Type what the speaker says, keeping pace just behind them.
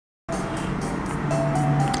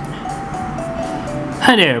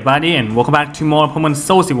Hi there everybody and welcome back to more Pokemon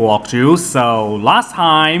Soul Silver walkthrough. So last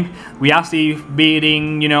time we actually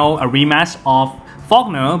beating, a rematch of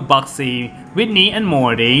Faulkner, Buxy, Whitney and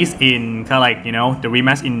Mortis in the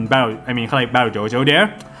rematch in Battle Dojo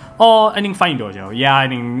there. Or I think Fighting Dojo. Yeah, I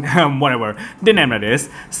think whatever the name of this.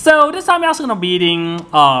 So this time we're also gonna beating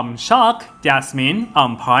Shock, Jasmine,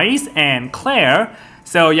 Price and Claire.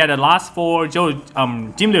 So yeah, the last four Gym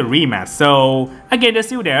the rematch. So again, they're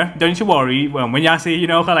still there. Don't you worry. When you actually,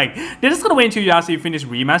 they're just gonna wait until you actually finish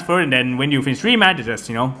rematch first, and then when you finish rematch, they just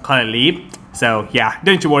leave. So yeah,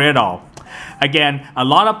 don't you worry at all. Again, a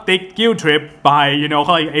lot of big guilt trip by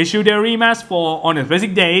issue their rematch on a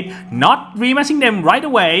specific date, not rematching them right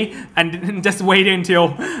away, and just waiting until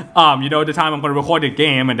the time I'm gonna record the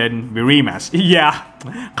game and then we rematch. Yeah,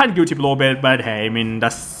 kind of guilt trip a little bit, but hey, I mean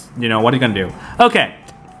that's what are you gonna do? Okay.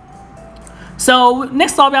 So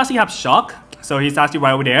next up we actually have Shock. So he's actually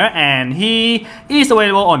right over there, and he is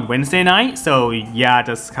available on Wednesday night. So yeah,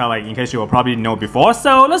 just in case you probably know before.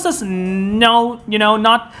 So let's just not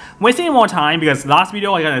wasting any more time, because last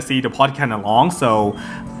video I gotta see the pod kinda long. So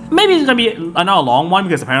maybe it's gonna be another long one,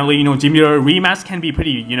 because apparently Gym Leader rematch can be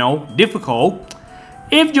pretty difficult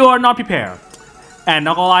if you're not prepared. And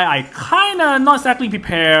not gonna lie, I kinda not exactly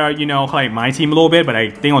prepare my team a little bit, but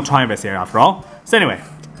I think I'll try my best here after all. So anyway.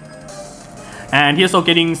 And he's also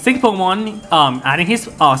getting 6 Pokemon, adding his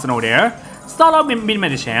arsenal there. Start off with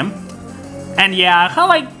Medicham. And yeah,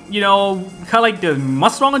 the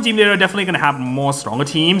much stronger team there are definitely gonna have more stronger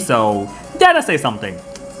team, so that'll say something.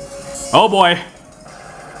 Oh boy.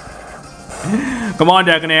 Come on,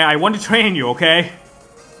 Dragonair, I want to train you, okay?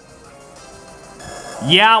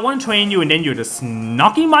 Yeah, I want to train you and then you're just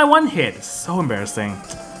knocking my one hit. So embarrassing.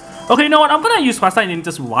 Okay, you know what? I'm gonna use Fast and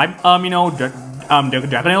just wipe, the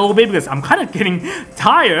Dragon a little bit, because I'm kind of getting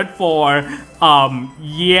tired for,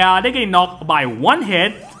 yeah, they're getting knocked by one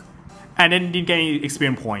hit and then didn't get any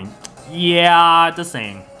experience point. Yeah, just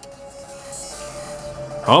saying.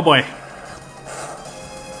 Oh boy.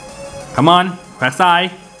 Come on,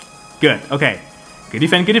 Quagsire. Good, okay. Good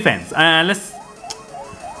defense. And let's...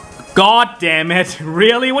 God damn it.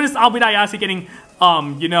 Really? What is up with Ayase getting,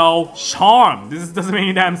 Charm? This doesn't make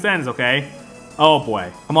any damn sense, okay? Oh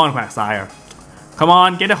boy. Come on, Quagsire. Come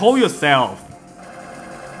on, get a hold yourself.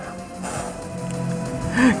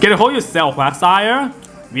 Get a hold yourself, Quagsire.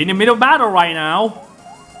 We're in the middle of battle right now.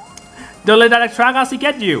 Don't let that track actually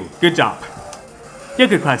get you. Good job. You're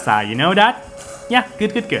good, Quagsire, you know that? Yeah,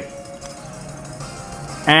 good.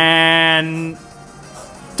 And...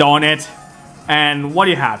 darn it. And what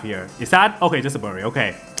do you have here? Is that... okay, just a berry,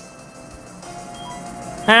 okay.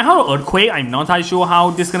 And how about Earthquake? I'm not entirely sure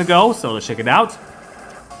how this is gonna go, so let's check it out.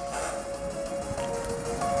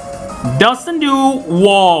 Doesn't do...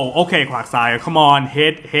 whoa. Okay, Quagsire, come on.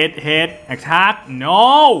 Hit. Attack.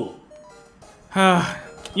 No!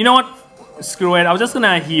 You know what? Screw it. I was just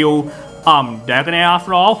gonna heal Dragonair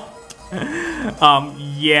after all.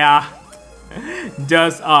 Yeah.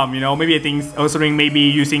 Just, maybe I think also maybe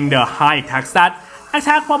using the high attack stat.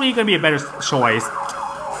 Attack probably gonna be a better choice.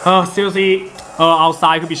 Oh, seriously?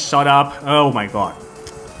 Outside could be shut up. Oh my god.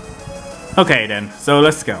 Okay then, so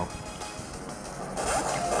let's go.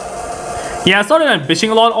 Yeah, I started bitching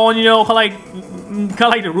a lot on,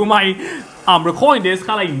 the room I'm recording this,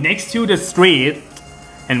 next to the street.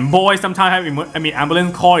 And boy, sometimes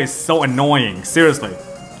ambulance call is so annoying, seriously.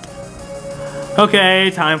 Okay,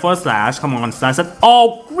 time for a slash, come on, slash it.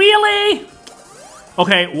 Oh, really?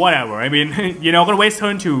 Okay, whatever, gonna waste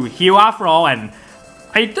turn to heal after all, and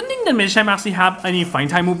I don't think the Medicham actually have any fighting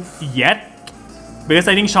type move yet. Because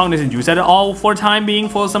I think Sean doesn't use it at all for the time being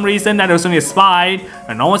for some reason. That was only a Spide,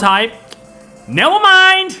 a normal type. Never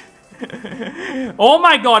mind! Oh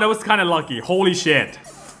my god, that was kind of lucky. Holy shit.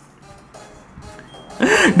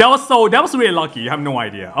 That was really lucky. I have no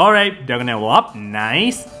idea. Alright, they're gonna level up.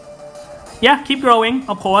 Nice. Yeah, keep growing.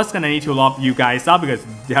 Of course, gonna need to level you guys up because,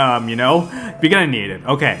 we're gonna need it.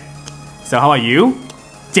 Okay. So how about you?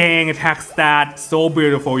 Dang, attack stat. So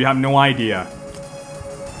beautiful. You have no idea.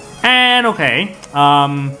 And okay.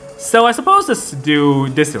 So I suppose let's do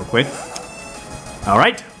this real quick.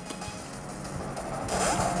 Alright.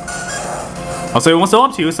 Also, it wants to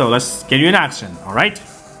up to you, so let's get you in action, alright?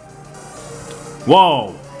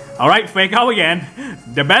 Whoa! Alright, fake out again.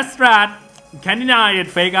 The best strat. Can't deny it,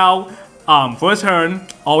 fake out. First turn,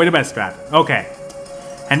 always the best strat. Okay.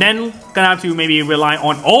 And then, gonna have to maybe rely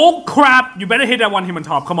on... oh crap! You better hit that one him on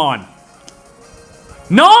top, come on.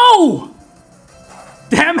 No!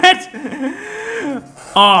 Damn it!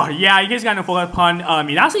 Oh, yeah, you guys gotta focus upon...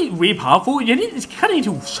 it's actually really powerful. You kind of need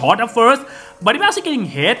to shot up first, but if you're actually getting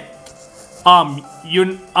hit...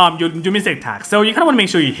 you miss attack. So you kind of want to make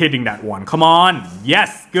sure you're hitting that one. Come on.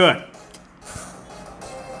 Yes, good.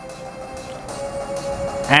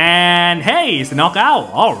 And hey, it's a knockout.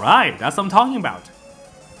 Alright, that's what I'm talking about.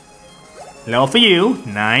 Level for you.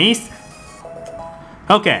 Nice.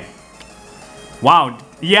 Okay. Wow.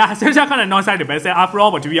 Yeah, so kind of not exactly the best after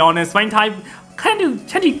all, but to be honest, fighting type tend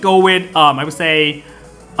to go with I would say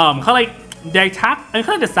kind of like the attack and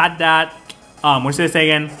kind of the stat that what should I say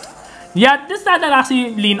again? Yeah, this stat that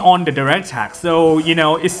actually lean on the direct attack. So you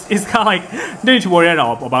know it's kind of like don't need to worry at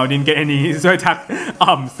all about didn't get any attack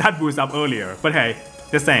stat boost up earlier. But hey,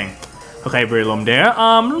 just saying. Okay, very low there.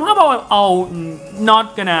 How about I'll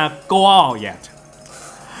not gonna go out yet.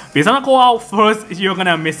 Because I'm gonna go out first, you're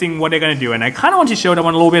gonna missing what they're gonna do, and I kind of want to show them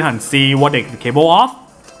one a little bit and see what they're capable of.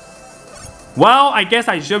 Well, I guess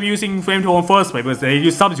I should be using Flame Tool in first place because they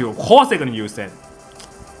use substitute. Of course, they're gonna use it.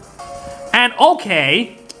 And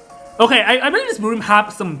okay, I believe this room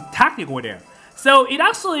have some tactical there. So it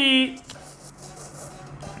actually,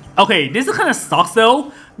 okay, this is kind of sucks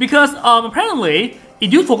though because apparently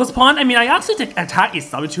it do focus upon. I mean, I actually take attack is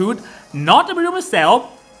substitute, not the room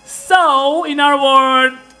itself. So in other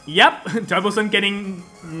words. Yep, 12% getting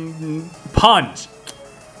punched.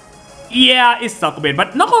 Yeah, it sucks a bit,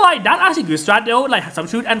 but not gonna lie, that's actually good strat though, like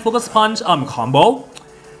substitute and focus punch combo.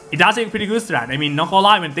 It does a pretty good strat. I mean, not gonna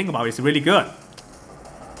lie, when think about it, it's really good.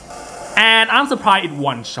 And I'm surprised it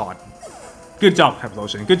one shot. Good job,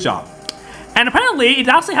 Capitulation, good job. And apparently, it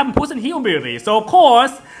actually has poison heal ability, so of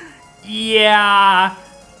course, yeah,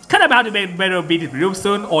 kind of about to better beat it real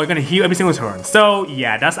soon, or you're gonna heal every single turn. So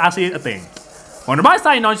yeah, that's actually a thing. On the right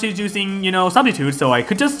side, not just using, you know, substitute, so I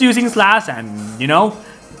could just using slash and, you know,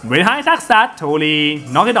 very high attack stat, totally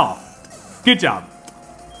knock it off. Good job.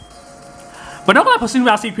 But not gonna pursue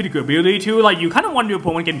actually pretty good ability too, like you kind of want your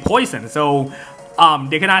opponent getting poisoned, so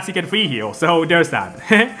they can actually get free heal, so there's that.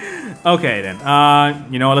 Okay then,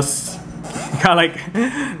 you know, let's kind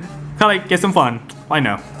of like get some fun. Why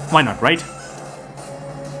not, right?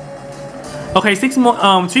 Okay,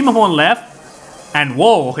 3 more left. And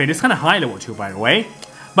whoa, okay, this is kind of high level too, by the way.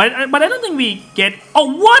 But I don't think we get.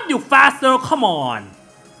 Oh, what? You faster? Come on.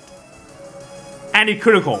 And it's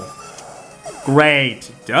critical.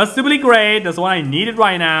 Great, just simply great. That's what I needed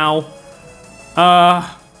right now.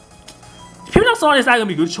 People not saw this not gonna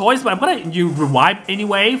be a good choice, but I'm gonna revive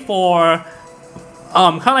anyway for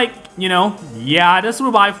kind of like you know, yeah, just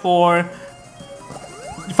revive for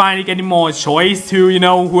finally getting more choice to you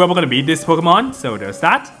know whoever gonna beat this Pokemon. So there's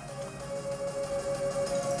that.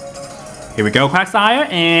 Here we go, Quagsire,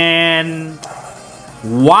 and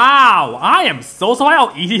wow, I am so sorry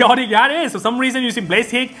how idiotic that is. For some reason, using Blaze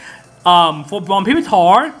Kick for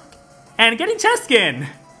Pipitar and getting chest skin.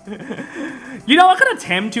 You know, I could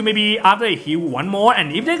attempt to maybe after I heal one more,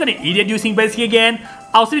 and if they're gonna idiot using Blaze Kick again,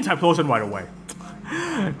 I'll see the type potion right away.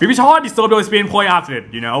 Pipitar deserves the experience point after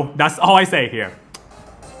it, you know, that's all I say here.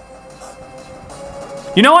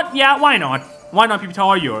 You know what? Yeah, why not? Why not,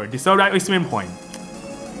 Pipitar? You deserve that experience point.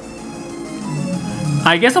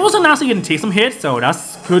 I guess I wasn't actually gonna take some hits, so that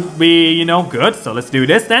could be, you know, good. So let's do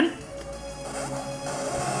this then.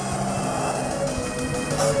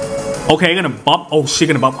 Okay, gonna bump. Oh shit,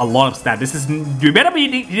 gonna bump a lot of stats. This is, you better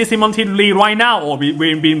be this lead right now, or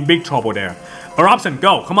we're in big trouble there. Eruption,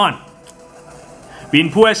 go, come on. Be in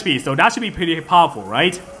full HP, so that should be pretty powerful,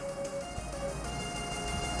 right?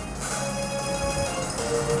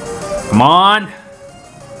 Come on.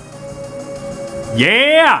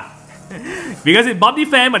 Yeah. Because it bumped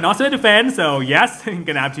defense but not so defense, so yes, I'm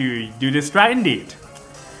gonna have to do this strat indeed.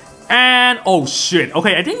 And oh shit,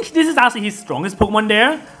 okay, I think this is actually his strongest Pokemon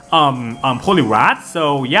there, Poliwrath.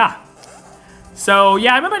 So yeah,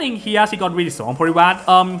 I remember he actually got really strong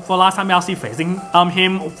Poliwrath for last time actually facing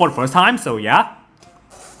him for the first time. So yeah,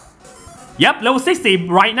 yep, level 60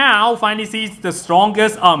 right now. Finally sees the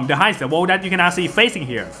strongest, the highest level that you can actually facing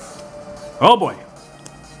here. Oh boy.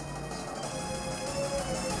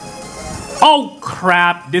 Oh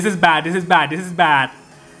crap, this is bad, this is bad, this is bad.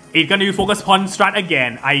 It's gonna be focus on strat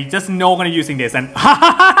again. I just know I'm gonna using this and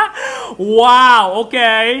wow,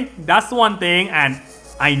 okay. That's one thing and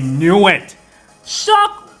I knew it.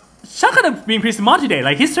 Shock could have been pretty smart today.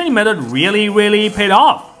 Like his training method really paid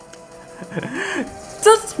off.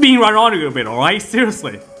 Just being right on a little bit, alright?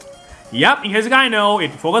 Seriously. Yep, in case you guys know, it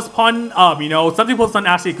focus upon you know, something percent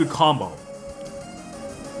actually a good combo.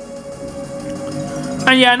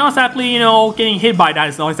 And yeah, not exactly, you know, getting hit by that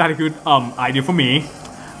is not exactly a good idea for me.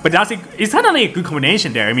 But that's it's kind of like a good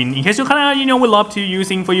combination there. I mean, in case you kind of, you know, would love to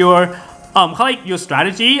using for your kind of like your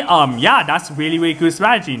strategy, yeah, that's really good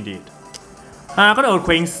strategy indeed. I got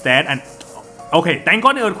Earthquake instead, and Okay, thank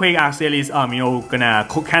God the earthquake actually is gonna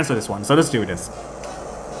cancel this one. So let's do this.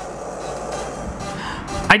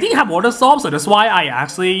 I didn't have water storm, so that's why I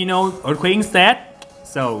actually earthquake instead.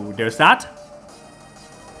 So there's that.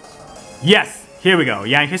 Yes, here we go.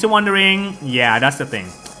 Yeah, in case you're wondering, yeah, that's the thing.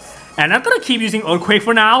 And I'm gonna keep using earthquake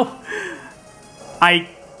for now. I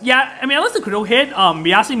mean, unless the critical hit,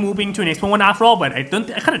 we're actually moving to an next one after all, but I kind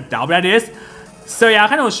of doubt that is. So yeah, I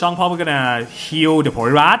kind of strong probably gonna heal the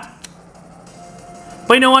Poliwrath.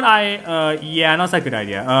 But you know what? Yeah, not such a good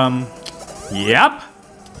idea. Yep.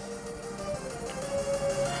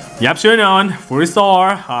 Yep, sure known. Full restore.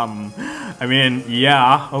 I mean,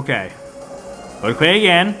 yeah, okay. Earthquake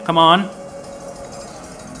again. Come on.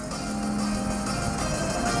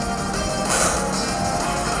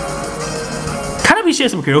 Kind of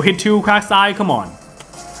appreciate some critical hit too, Crack Side. Come on.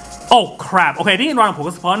 Oh crap. Okay, I didn't run a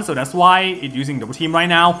focus upon, so that's why it's using double team right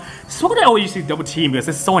now. This is why I always use double team because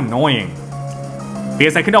it's so annoying.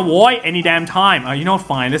 Because I can avoid any damn time. You know what?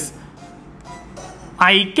 Fine. This.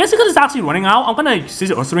 I guess because it's actually running out, I'm gonna use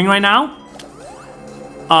the Earth Ring right now.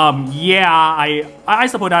 Yeah, I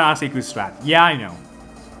suppose that's actually a good strat. Yeah, I know.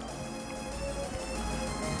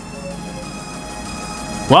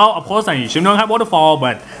 Well, of course, I should not have Waterfall,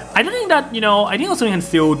 but I don't think that, I think Earth Ring can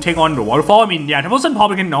still take on the Waterfall. I mean, yeah, the person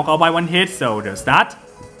probably can knock out by one hit, so there's that.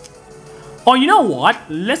 Oh, you know what?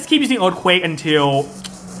 Let's keep using Earthquake until...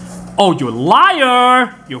 Oh, you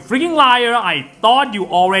liar! You freaking liar! I thought you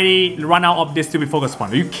already run out of this stupid focus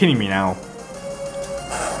point. Are you kidding me now?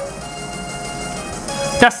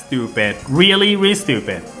 That's stupid. Really, really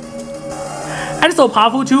stupid. And it's so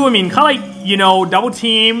powerful too. I mean, kind of like, double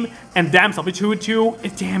team and damn substitute too.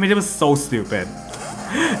 Damn it, it was so stupid.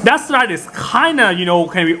 That strat is kind of,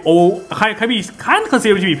 kind of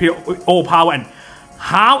considered to be pretty overpowered. And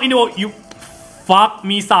how in the world you fuck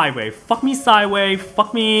me sideways, fuck me sideways,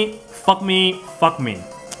 fuck me, fuck me, fuck me.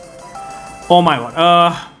 Oh my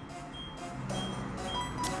god.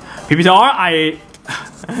 PPR,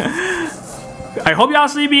 I hope you're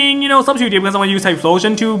actually being, substituted because I'm gonna use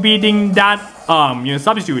Typhlosion to beating that,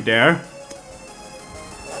 substitute there.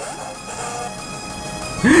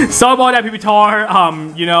 Sorry about that, PPR. I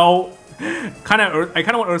kind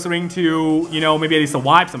of want Earth Ring to, maybe at least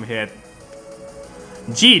survive some hit.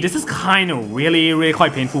 Gee, this is kind of really, really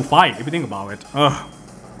quite painful fight if you think about it. Ugh.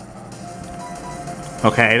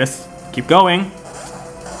 Okay, let's keep going.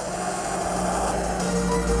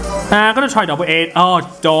 I'm gonna try double 8. Oh,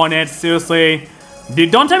 darn it, seriously. Dude,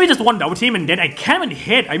 don't tell me just one double team and then I can't even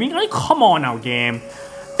hit. I mean, like, come on now, game.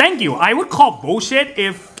 Thank you. I would call bullshit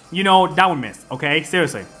if, that would miss. Okay,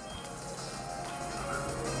 seriously.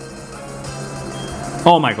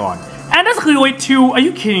 Oh my god. And that's clear hit too. Are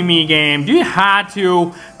you kidding me, game? Do you have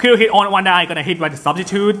to clear hit on one that I'm gonna hit by the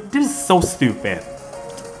substitute? This is so stupid.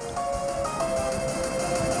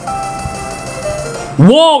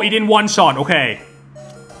 Whoa, it in one shot. Okay.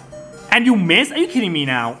 And you miss? Are you kidding me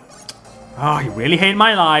now? Oh, you really hate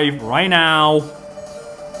my life right now.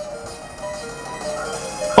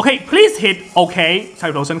 Okay, please hit. Okay,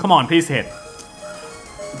 Typhlosion, come on, please hit.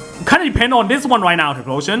 Kind of depend on this one right now,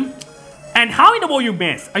 Typhlosion. And how in the world you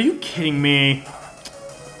miss? Are you kidding me?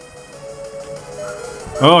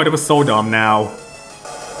 Oh, that was so dumb now.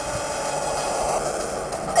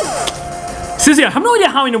 Seriously, I have no idea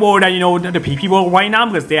how in the world that, the PP world right now,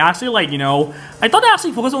 because they actually, like, I thought they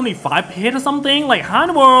actually focused only 5 hit or something. Like, how in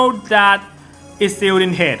the world that it still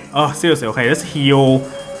didn't hit? Oh, seriously, okay, let's heal.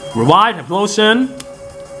 Revive, Typhlosion.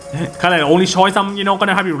 Kind of the only choice I'm,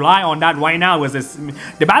 gonna have to rely on that right now, because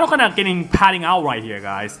the battle kind of getting padding out right here,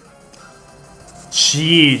 guys.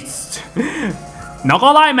 Jeez. Not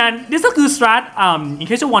gonna lie, man, this is a good strat, in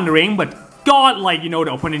case you're wondering, but god, like,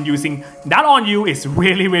 the opponent using that on you is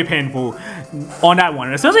really, really painful on that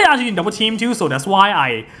one. Especially actually in double team too, so that's why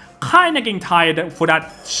I kind of getting tired for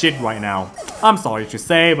that shit right now. I'm sorry to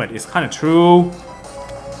say, but it's kind of true.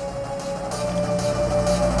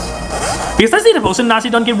 Because I see the person actually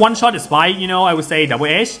don't get one shot despite, I would say double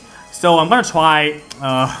H. So I'm gonna try,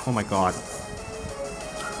 oh my god.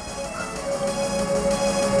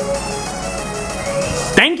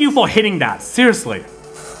 Thank you for hitting that, seriously.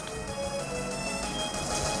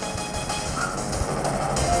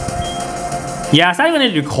 Yeah, it's not even a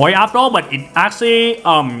decoy after all, but it actually,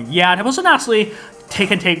 yeah, Typhlosion actually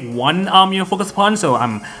can take one, focus punch, so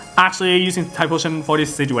I'm actually using Typhlosion for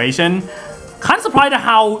this situation. Kind of surprised at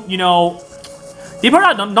how, people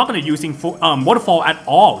are not going to using Waterfall at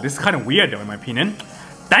all. This is kind of weird though, in my opinion.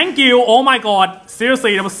 Thank you, oh my god,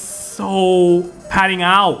 seriously, that was so padding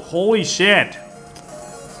out, holy shit.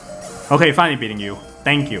 Okay, finally beating you,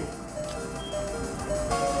 thank you.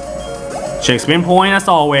 Shakespeare point as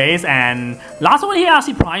always, and last one he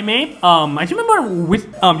actually Primate. I remember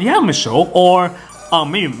with do you have Michelle or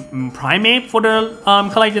maybe Primate for the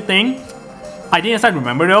collected thing? I didn't exactly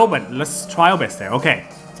remember though, but let's try our best there. Okay.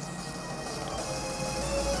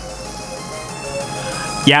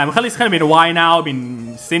 Yeah, because it's kind of been a while now.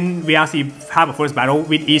 Since we actually have a first battle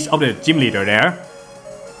with each of the gym leader there.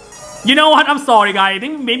 You know what? I'm sorry, guys. I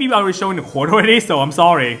think maybe I already shown the quote already, so I'm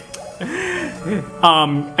sorry.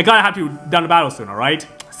 I gotta have to done the battle soon, alright?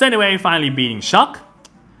 So anyway, finally beating Shock.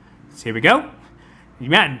 So here we go.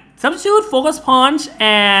 Man, substitute, focus punch,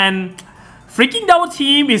 and freaking double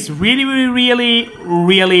team is really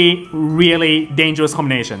dangerous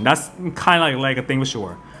combination. That's kind of like a thing for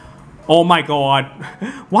sure. Oh my god.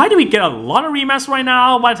 Why do we get a lot of rematch right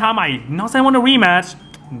now? By the time I not saying I want a rematch.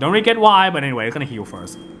 Don't really get why, but anyway, I'm gonna heal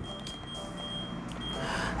first.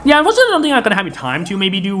 Yeah, unfortunately I don't think I'm gonna have time to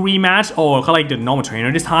maybe do rematch or kind of like the normal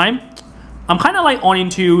trainer this time. I'm kind of like on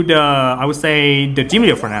into the, I would say, the gym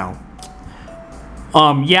leader for now.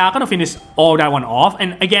 Yeah, I'm gonna finish all that one off,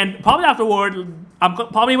 and again, probably afterward, I'm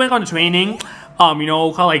probably when on the training, you know,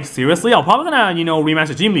 kind of like seriously, I'm probably gonna, you know, rematch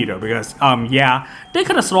the gym leader because, yeah, they're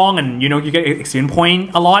kind of strong, and you know, you get experience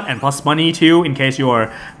point a lot and plus money too in case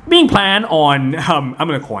you're being planned on, I'm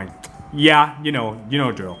gonna coin. Yeah, you know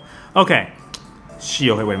the drill. Okay.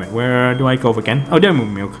 Shield. Okay, wait a minute. Where do I go again? Oh, there's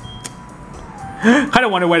Moon Milk. Kind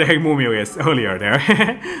of wonder where the heck Moon Milk is earlier there.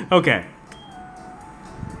 Okay.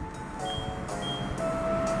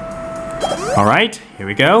 All right, here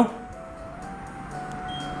we go.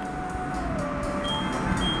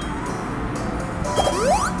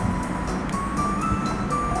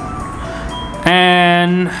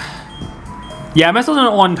 And yeah, I'm also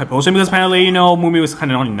on type potion because apparently, you know, Moon Milk is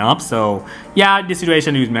kind of not enough. So yeah, this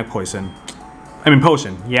situation use Mech Poison. I mean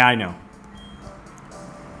potion, yeah, I know.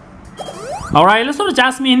 Alright, let's go to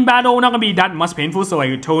Jasmine battle. Not gonna be that much painful, so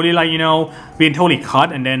I totally like, you know, we can totally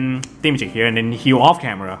cut and then damage it here and then heal off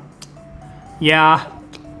camera. Yeah.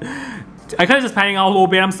 I kinda just panicking out a little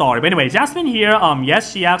bit, I'm sorry. But anyway, Jasmine here,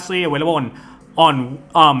 yes, she actually available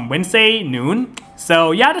on Wednesday noon.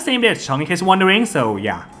 So yeah, the same day as Chung in case you're wondering, so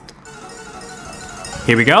yeah.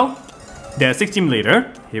 Here we go. The 16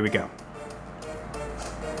 leader. Here we go.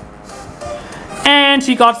 And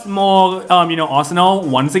she got more, you know, arsenal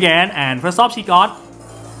once again. And first off, she got,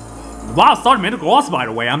 wow, started Metal Gloss, by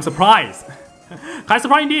the way. I'm surprised. Kind of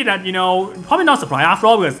surprised indeed that, you know, probably not surprised after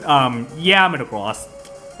all because, yeah, Metal Gloss.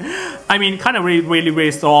 I mean, kind of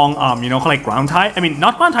really strong, you know, like ground type. I mean,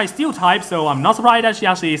 not ground type, steel type. So I'm not surprised that she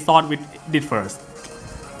actually started with it first.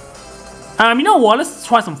 You know what? Let's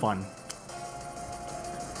try some fun.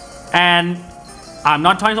 And I'm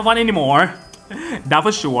not trying some fun anymore. That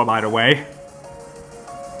for sure, by the way.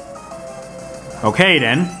 Okay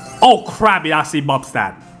then. Oh crap, it actually bumps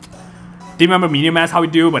that. Didn't remember medium mass how we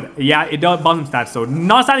do, but yeah, it does bump that, so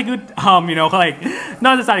not such a good, you know, like,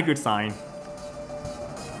 not such a good sign.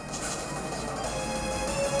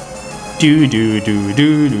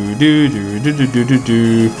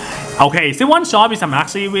 Okay, so one shot which I'm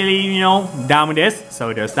actually really, you know, down with this,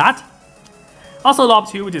 so there's that. Also level up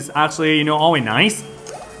 2, which is actually, you know, always nice.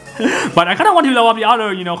 But I kind of want to level up the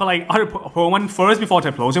other, you know, like other Pokemon first before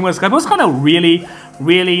Typhlosion because Typhlosion kind of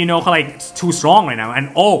really, you know, like too strong right now.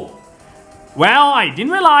 And oh, well, I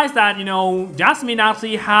didn't realize that, you know, Jasmine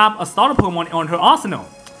actually have a starter Pokemon on her arsenal.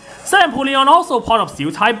 So Empoleon also part of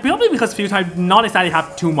Steel type, probably because Steel type not exactly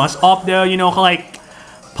have too much of the, you know, like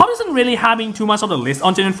probably isn't really having too much of the list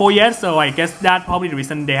on Gen 4 yet. So I guess that's probably the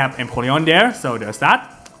reason they have Empoleon there. So there's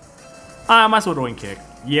that. I might as well throwing kick.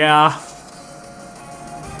 Yeah.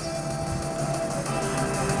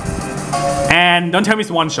 And don't tell me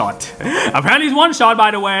it's one shot. Apparently it's one shot,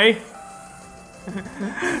 by the way.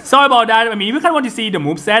 Sorry about that. I mean, if you kind of want to see the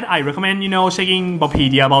moveset, I recommend, you know, checking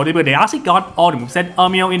Wikipedia about it. But they actually got all the moveset,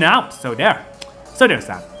 you know, in and out. So there. So there's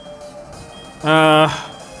that.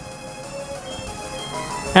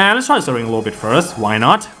 And let's try Soaring a little bit first. Why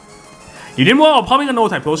not? You didn't want probably gonna know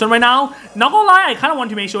Typhlosion right now. Not gonna lie, I kind of want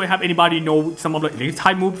to make sure I have anybody know some of the elite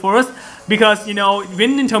type move first. Because, you know,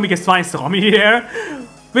 Vin didn't tell me can find Stormy there.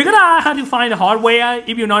 We're gonna have to find the hard way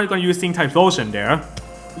if you're not gonna use Typhlosion there.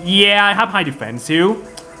 Yeah, I have high defense too.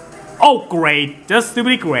 Oh, great. That's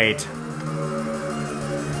stupidly great.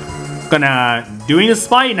 Gonna doing a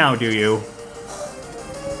spy now, do you?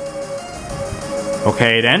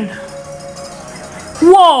 Okay then.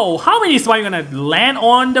 Whoa! How many spies are gonna land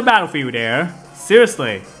on the battlefield there?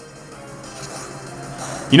 Seriously.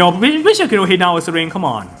 You know, we should hit now with the ring. Come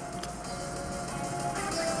on.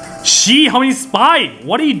 Gee, how many spies?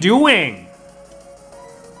 What are you doing?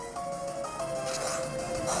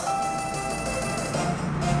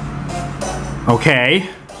 Okay.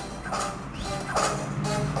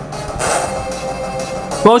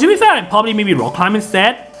 Well, to be fair, I'd probably maybe rock climb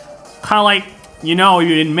instead. Kind of like, you know,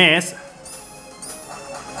 you didn't miss.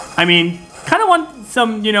 I mean, kind of want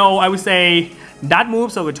some, you know, I would say that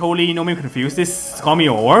move so we totally, you know, maybe confuse this Kami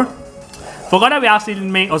over. Forgot that we actually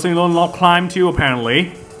didn't make also rock climb too,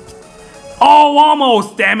 apparently. Oh,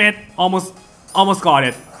 almost! Damn it! Almost got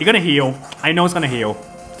it. You're gonna heal. I know it's gonna heal.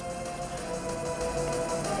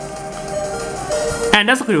 And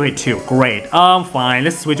that's a critical hit too. Great. Fine.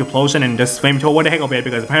 Let's switch to Explosion and just flame over the heck of it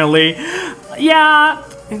because apparently, yeah,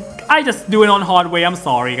 I just do it on hard way. I'm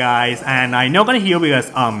sorry, guys, and I'm not gonna heal because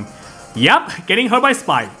yep, getting hurt by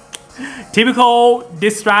Spike. Typical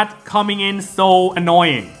distrat coming in so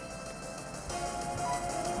annoying.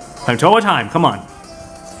 Time to overtime. Come on.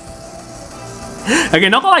 Again,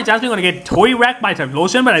 not gonna lie, Jasmine gonna get totally wrecked by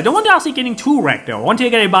Explosion, but I don't want to actually getting too wrecked though. I want to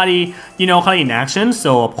get everybody, you know, kind of in action.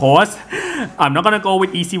 So of course, I'm not gonna go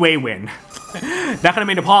with easy way win. That gonna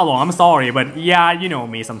make the problem. I'm sorry, but yeah, you know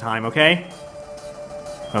me sometime, okay?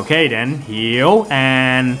 Okay then, heal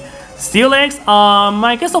and Steel Legs.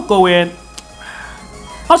 I guess I'll go with.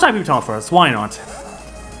 I'll try Pivotal first. Why not?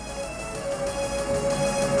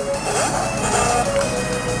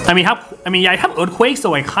 I have Earthquake,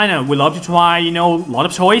 so I kind of would love to try, you know, a lot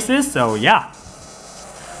of choices, so yeah.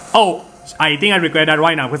 Oh, I think I regret that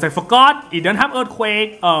right now, because I forgot it doesn't have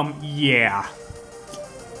Earthquake, yeah.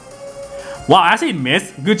 Wow, I actually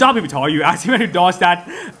missed. Good job, Pivotal, you actually went to dodge that,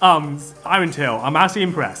 Iron Tail. I'm actually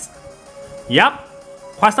impressed. Yep,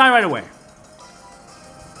 quest die right away.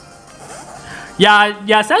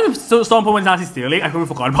 Yeah, Storm Pokemon is actually stealing. I completely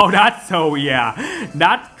forgot about that. So yeah,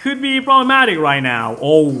 that could be problematic right now.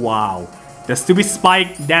 Oh wow, the stupid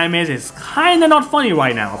spike damage is kinda not funny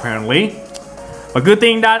right now apparently. But good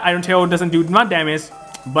thing that Iron Tail doesn't do much damage,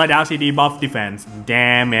 but actually debuff defense.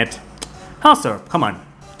 Damn it. House Serve, come on.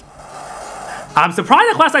 I'm surprised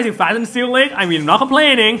the quest size is faster than Steel Lake. I mean, I'm not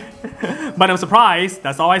complaining, but I'm surprised.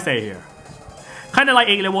 That's all I say here. Kinda like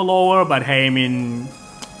 8 level lower, but hey, I mean.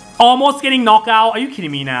 Almost getting knocked out. Are you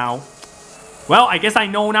kidding me now? Well, I guess I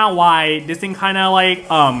know now why this thing kind of like,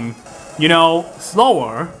 you know,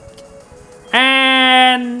 slower.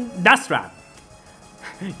 And that's strat.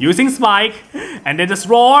 Using Spike and then just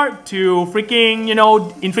roar to freaking, you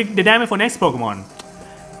know, inflict the damage for next Pokemon.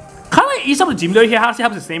 Kind of like each of the gym leader here has to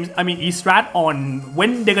have the same, each strat on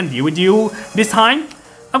when they're gonna deal with you this time.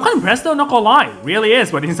 I'm kind of impressed though, not gonna lie. It really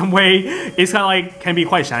is, but in some way, it's kind of like, can be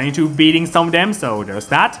quite shiny to beating some of them, so there's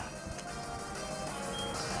that.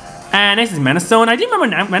 And next is Mana Stone. I didn't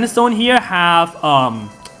remember Mana Stone here have,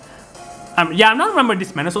 yeah, I'm not remember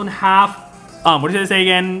this Mana Stone have, what did I say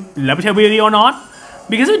again, levitability or not?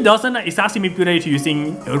 Because if it doesn't, it's actually maybe good to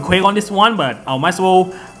using Earthquake on this one, but I might as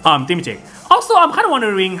well, damage check. Also, I'm kind of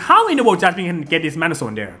wondering how in the world Jasmine can get this Mana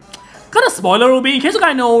Stone there. Got a spoiler will be, in case you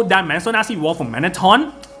guys know that Mana Stone actually evolved from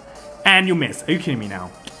Manaton, and you missed. Are you kidding me now?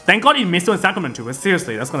 Thank God it missed on Sacrament too, but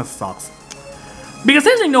seriously, that's gonna suck. Because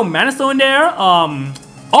seriously, no Mana Stone there,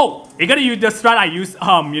 oh, you're gonna use the strat I use,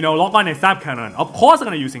 you know, Lock On and Stab Cannon. Of course I'm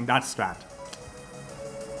gonna using that strat.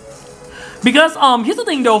 Because, here's the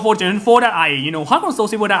thing though, for Gen 4 that I, you know, hardcore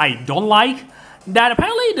associate with that I don't like, that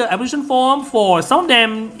apparently the evolution form for some of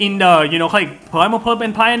them in the, you know, like Primal Purple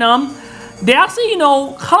and Platinum, they actually, you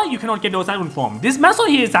know, how you cannot get those evolution form. This Master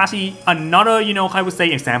here is actually another, you know, I would say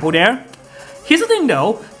example there. Here's the thing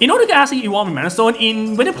though, in order to actually evolve in Mana Stone,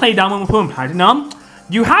 when they play Diamond Purple and Platinum,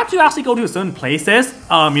 you have to actually go to certain places,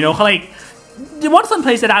 you know, like, one certain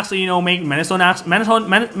place that actually, you know, make Mana Stone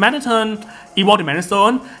evolve to Mana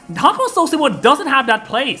Stone. Hardcore Soul Silver doesn't have that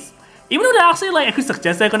place. Even though they actually, like, I could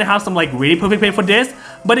suggest they're gonna have some, like, really perfect play for this,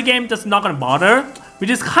 but the game just not gonna bother, which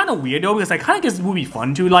is kind of weird though, because I kind of guess it would be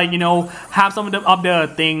fun to, like, you know, have some of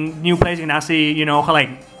the thing, new place you can actually, you know, like,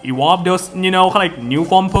 evolve those, you know, like, new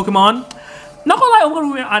form Pokemon. Not gonna lie,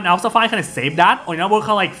 Overgrown and Alphafine kind of save that, or you know,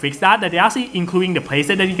 kind of like fix that they're actually including the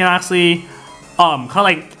places that you can actually, kind of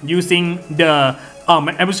like using the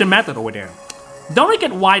evolution method over there. Don't really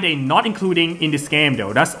get why they're not including in this game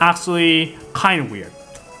though. That's actually kind of weird.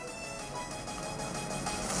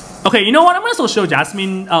 Okay, you know what? I'm gonna show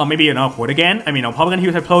Jasmine maybe another quote again. I mean, I'm probably gonna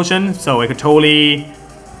use Explosion, so I could totally.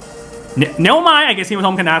 Never mind. I guess Him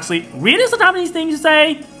can actually. Really, sometimes these things you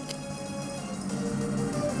say.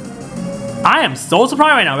 I am so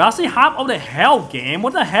surprised right now. We actually have all the hell game.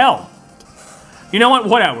 What the hell? You know what?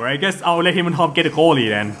 Whatever. I guess I'll let him and Hop get a goalie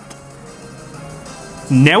then.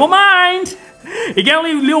 Never mind. He can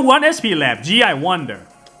only leave 1 SP left. Gee, I wonder.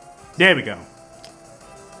 There we go.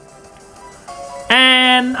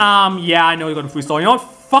 And yeah, I know you're gonna freestyle. You know what?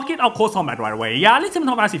 Fuck it. I'll close combat right away. Yeah, at least him and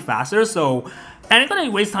Hop actually faster. So And it's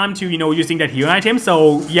gonna waste time to, you know, using that healing item.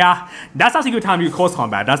 So yeah, that's actually a good time to use close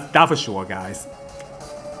combat. That's for sure, guys.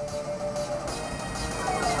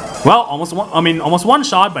 Well, almost one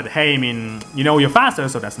shot, but hey, I mean, you know, you're faster,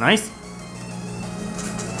 so that's nice.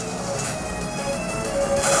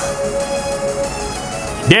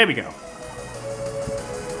 There we go.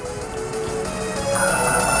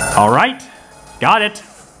 Alright, got it.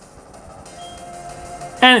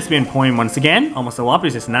 And it's been point once again, almost a lot,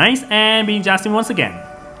 which is nice, and being Justin once again.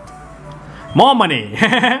 More money.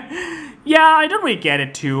 Yeah, I don't really get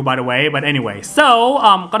it too, by the way, but anyway. So,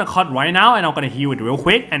 I'm gonna cut right now, and I'm gonna heal it real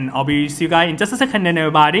quick, and I'll be see you guys in just a second then,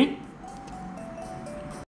 everybody.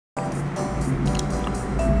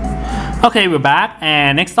 Okay, we're back,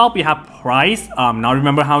 and next up we have Price. Now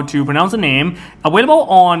remember how to pronounce the name. Available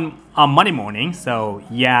on Monday morning, so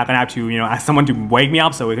yeah, I'm gonna have to, you know, ask someone to wake me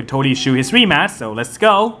up so we could totally shoot his rematch. So let's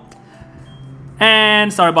go.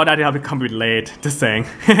 And sorry about that, I have to come a bit late. Just saying.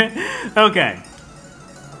 Okay.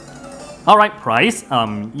 All right, Price.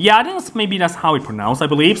 Yeah, I think maybe that's how it's pronounced, I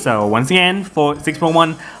believe. So once again, for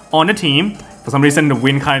 6.1 on the team. For some reason, the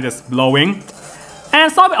wind kind of just blowing.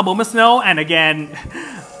 And sorry about Abominable Snow. And again,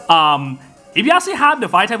 if you actually have the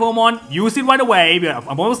fire type Pokemon, use it right away. Because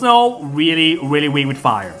Abominable Snow really weak with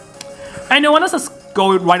fire. I know, let's just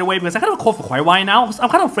go right away because I kind of called for quite a while now. I'm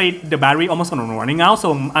kind of afraid the battery almost gonna running out.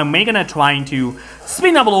 So I'm maybe gonna trying to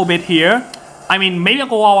spin up a little bit here. I mean, maybe I'll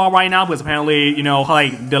go all out right now because apparently, you know,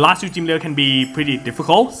 like the last two gym leader can be pretty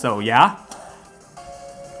difficult. So yeah.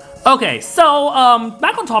 Okay, so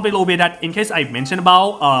back on topic a little bit that in case I mentioned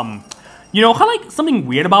about you know, kind of like something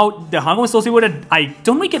weird about the Hong Associate that I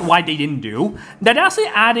don't really get why they didn't do. They're actually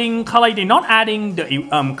adding kind of like they're not adding the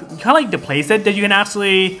kind of like the playset that you can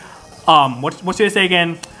actually what should I say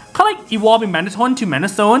again? Kind of like evolving Manaton to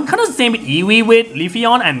Manazone. Kind of the same with Eevee with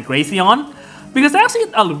Leafeon and Glaceon. Because they're actually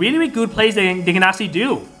a really good place they can actually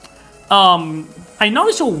do. I'm not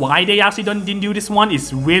really sure why they actually didn't do this one.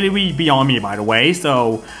 It's really beyond me, by the way.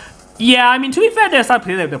 So yeah, I mean, to be fair, there's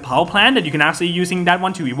actually the power plant that you can actually using that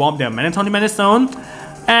one to evolve the Manaton to Manazone.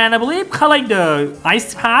 And I believe kind of like the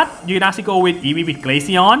ice path, you can actually go with Eevee with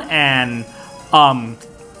Glaceon and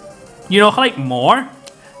you know, kind of like more.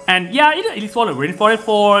 And yeah, it is ready for it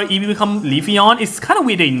for Eevee become Leafeon. It's kind of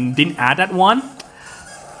weird they didn't add that one.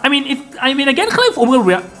 I mean, again, kind of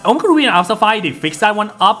Omega Ruby and Alpha Sapphire, they fixed that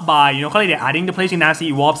one up by, you know, kind of like they're adding the place in actually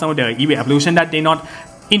evolve some of the Eevee evolution that they not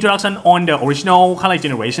introduction on the original kind of like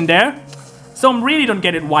generation there. So I really don't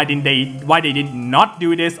get it why they did not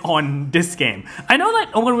do this on this game. I know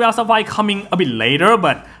that Omega Ruby and Alpha Sapphire coming a bit later,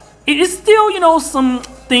 but it is still, you know,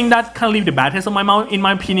 something that kind of leave the bad taste on my mouth, in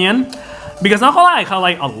my opinion. Because not gonna lie, I kind of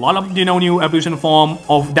like a lot of, you know, new evolution form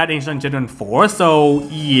of that ancient Gen 4. So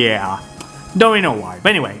yeah. Don't really know why, but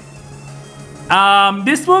anyway.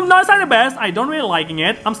 This move not the best. I don't really liking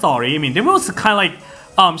it. I'm sorry. I mean, the move was kind of like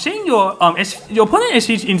changing your opponent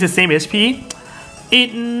HP into the same HP.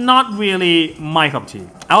 It not really my cup of tea.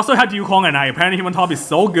 I also had Yukong and I. Apparently, Human Top is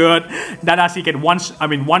so good that I actually get one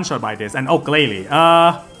shot by this. And oh, Glalie.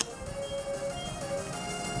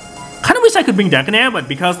 Kind of wish I could bring Dragonair, but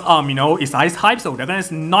because you know it's ice type, so Dragonair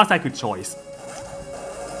is not a good choice.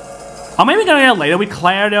 Or maybe gonna get later with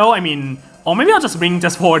Claire though. I mean. Or maybe I'll just bring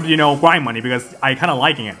just for, you know, grind money because I kind of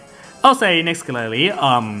liking it. I'll say next clearly.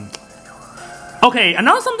 Okay,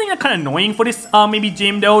 another something that's kind of annoying for this maybe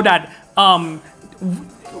gym though that Pokemon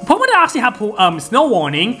that actually have snow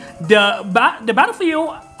warning, the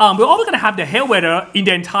battlefield we're always gonna have the hail weather in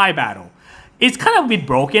the entire battle. It's kind of a bit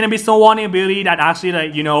broken, a bit snow warning ability that actually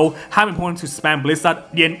like, you know, have important to spam Blizzard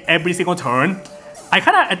in every single turn. I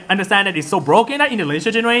kind of understand that it's so broken that in the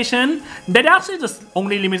later generation that it actually just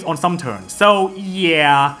only limits on some turns. So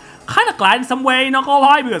yeah, kind of glad in some way, not gonna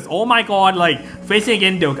lie, because oh my god, like facing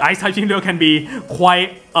again the ice type team can be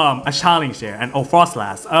quite a challenge there. And oh,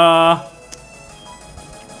 Frostlass.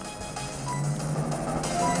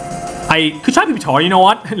 I could try Pipitar, you know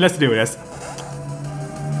what? Let's do this.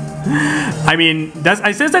 I mean,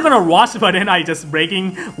 I said I'm gonna rush, but then I just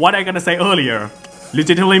breaking what I gonna say earlier.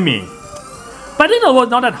 Legitimately me. But I think it was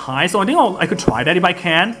not that high, so I think I could try that if I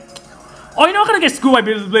can. Or you're not gonna get screwed by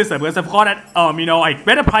Blizzard because I forgot that you know, I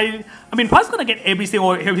better Price. I mean, Price is gonna get every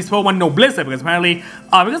single his Pokemon no Blizzard because apparently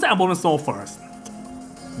because I'm bonus Snow first.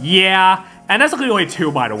 Yeah, and that's only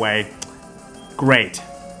 2 by the way. Great.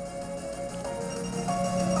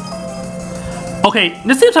 Okay,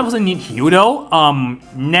 the same type doesn't need heal though.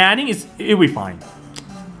 Natting it'll be fine.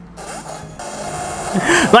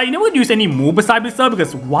 Like, you never use any move beside Blizzard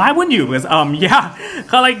because why wouldn't you? Because yeah, kind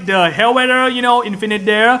of like the Hell Weather, you know, Infinite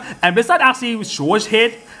there, and Blizzard actually short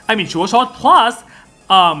hit. I mean short shot plus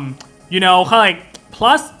you know, kind of like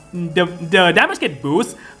plus the damage get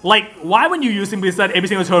boost. Like, why when you using Blizzard every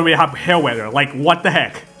single turn we have Hail Weather? Like, what the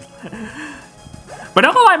heck? But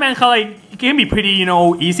not gonna lie, man, it can be pretty,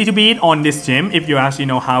 easy to beat on this gym if you actually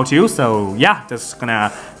know how to. So yeah, just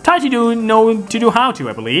gonna try to do how to,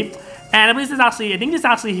 I believe. And I believe this is actually, I think this is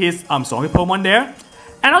actually his strongest Pokemon there.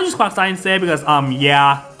 And I'll just Quack Sign instead because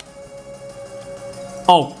yeah.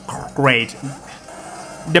 Oh, great.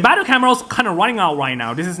 The battle camera's kind of running out right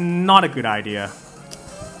now. This is not a good idea.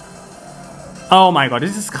 Oh my god,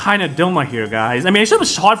 this is kind of dumb right here, guys. I mean, I should have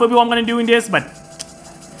shot for what I'm gonna do in this, but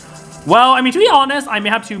well, I mean, to be honest, I may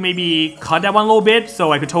have to maybe cut that one a little bit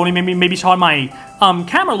so I could totally maybe shot my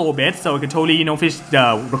camera a little bit so I could totally finish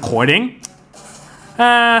the recording.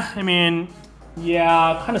 I mean,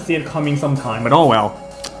 yeah, kind of see it coming sometime, but oh well.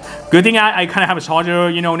 Good thing I kind of have a charger,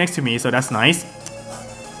 next to me, so that's nice.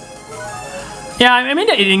 Yeah, I mean,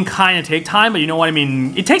 it didn't kind of take time, but you know what I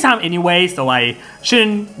mean? It takes time anyway, so I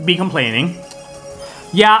shouldn't be complaining.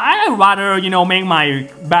 Yeah, I'd rather, make my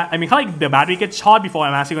the battery get charged before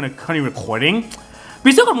I'm actually gonna continue recording.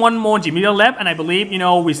 We still got one more gym leader left, and I believe,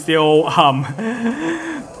 we still,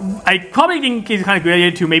 I probably think it's kind of good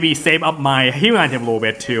idea to maybe save up my healing item a little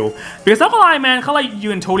bit too. Because not gonna lie, man, you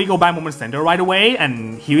can totally go back Moment Center right away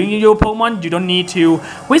and healing your Pokemon. You don't need to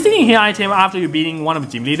wasting a healing item after you're beating one of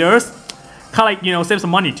the gym leaders. Save some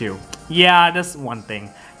money too. Yeah, that's one thing.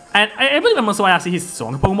 And I believe I'm also actually his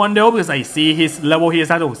strongest Pokemon though, because I see his level here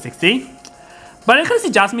is at 60. But I can see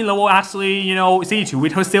Jasmine level actually, 62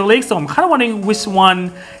 with her Steel League, so I'm kind of wondering which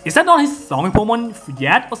one. Is that not his strongest Pokemon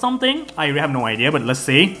yet or something? I really have no idea, but let's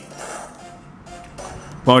see.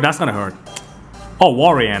 Well, that's gonna hurt. Oh,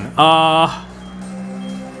 Warrior.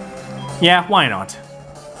 Yeah, why not?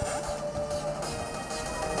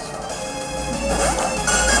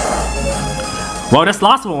 Well, this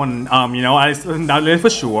last one, I for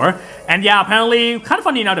sure. And yeah, apparently, kind of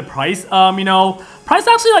funny now the price, price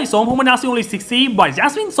actually like Song Pokemon actually only 60, but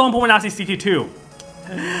Jasmine Song Pokemon actually 62.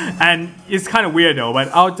 And it's kind of weird though, but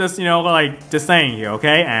I'll just, just saying here,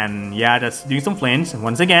 okay? And yeah, just doing some flinch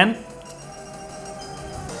once again.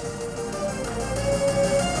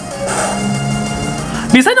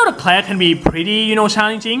 Besides, the Claire can be pretty,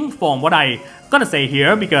 challenging from what I gonna say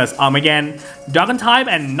here because again, Dragon type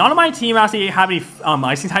and none of my team actually have any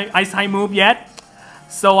ice type move yet.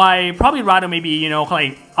 So I probably rather maybe,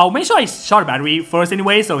 I'll make sure I shot a battery first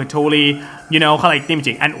anyway, so it totally,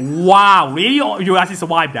 damaging. And wow, really, you actually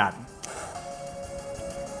survived that.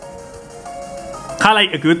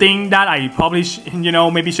 A good thing that I probably,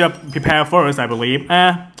 maybe should prepare first, I believe.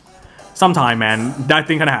 Sometime, man, that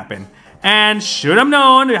thing can happen. And should have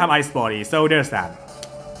known we have Ice Body, so there's that.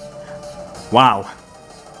 Wow.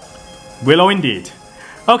 Willow indeed.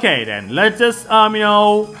 Okay then, let's just,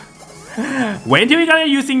 wait until we're gonna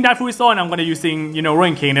using that Full Sword and I'm gonna using,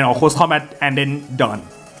 Ruin King and then I'll close combat and then done.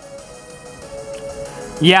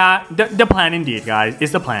 Yeah, the plan indeed, guys.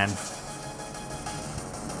 It's the plan.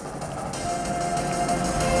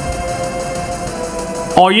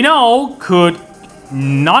 Or, could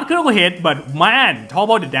not critical hit, but man, talk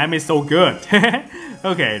about the damage so good.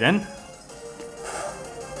 Okay then.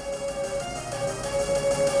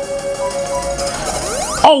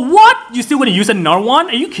 Oh, what? You still gonna use another one?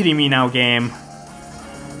 Are you kidding me now, game?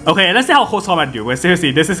 Okay, let's see how close combat do. But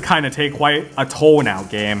seriously, this is kind of take quite a toll now,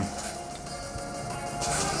 game.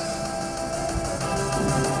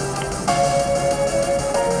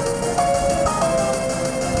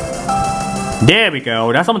 There we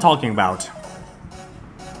go. That's what I'm talking about.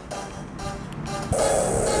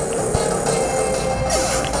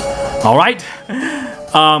 All right.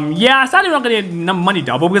 Yeah, sadly we're not gonna get money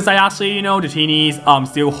double because I actually, the teenie's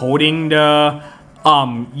still holding the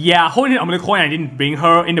holding the coin. I didn't bring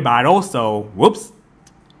her in the battle, so whoops.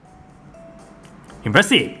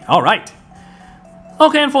 Impressive. All right.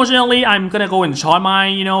 Okay, unfortunately, I'm gonna go and charge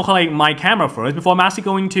my, my camera first before I'm actually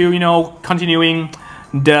going to, continuing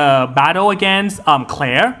the battle against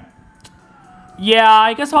Claire. Yeah,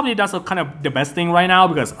 I guess probably that's kind of the best thing right now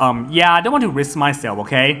because yeah, I don't want to risk myself.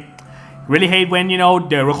 Okay. Really hate when,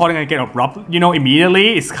 the recording can get abrupt,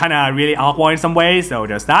 immediately. It's kind of really awkward in some ways, so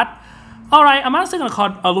there's that. Alright, I'm actually gonna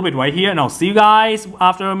cut a little bit right here, and I'll see you guys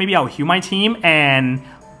after maybe I'll heal my team, and,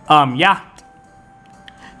 yeah.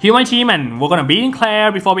 Heal my team, and we're gonna beat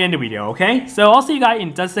Claire before we end the video, okay? So I'll see you guys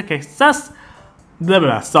in just a second. Blah,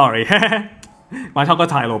 blah, sorry. My tongue got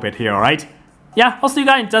tied a little bit here, alright? Yeah, I'll see you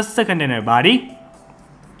guys in just a second then, everybody.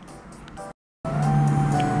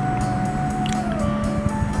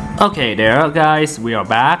 Okay there guys, we are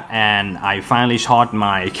back and I finally shot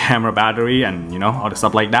my camera battery and all the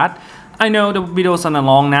stuff like that. I know the video's kinda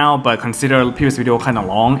long now, but consider the previous video kinda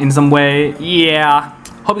long in some way. Yeah.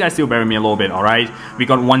 Hope you guys still bear with me a little bit, alright? We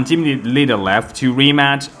got one gym leader left to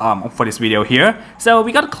rematch for this video here. So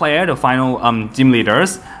we got Claire, the final gym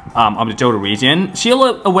leaders of the Johto region.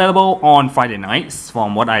 She'll available on Friday nights,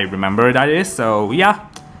 from what I remember that is. So yeah,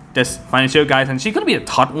 just find show guys, and she's gonna be the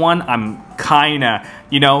third one. I'm kinda,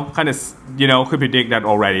 could predict that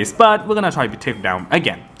already. But we're gonna try to take down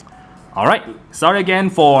again. Alright, sorry again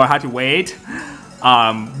for how to wait.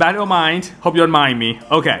 Battle mind, hope you don't mind me.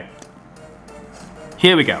 Okay.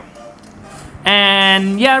 Here we go.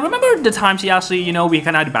 And yeah, remember the time she actually, we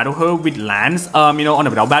kind of battle her with Lance, on the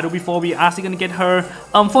without battle before we actually gonna get her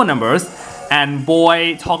phone numbers. And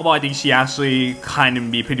boy, talk about, I think she actually kind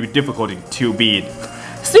of be pretty difficult to beat.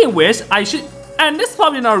 Seeing which, I should, and this is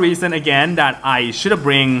probably another reason again that I should have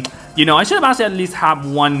bring, I should have actually at least have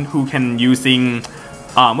one who can using,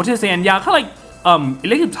 what you saying, yeah, kind of like,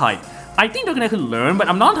 electric type. I think they're gonna learn, but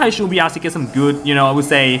I'm not entirely sure we actually get some good, I would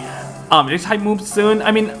say, this type moves soon.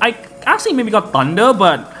 I mean, I actually maybe got Thunder,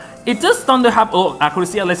 but it does Thunder have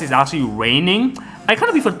accuracy unless it's actually raining. I kind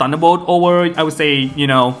of prefer Thunderbolt over, I would say,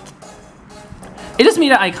 it just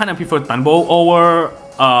means that I kind of prefer Thunderbolt over,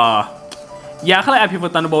 yeah, I prefer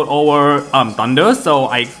Thunderbolt over Thunder, so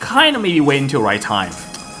I kind of maybe wait until the right time.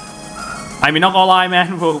 I mean, not gonna lie,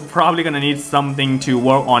 man, we're probably gonna need something to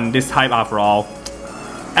work on this type after all.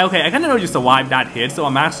 Okay, I kind of know you survived that hit, so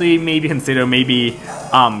I'm actually maybe consider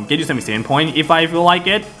get you some experience point if I feel like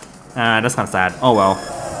it. That's kind of sad. Oh well.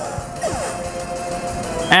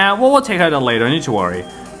 And we'll take her later, don't need to worry.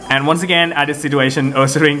 And once again, at this situation,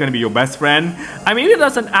 Ursaring gonna be your best friend. I mean, if it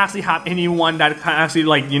doesn't actually have anyone that can actually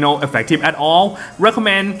effective at all,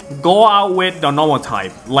 recommend go out with the normal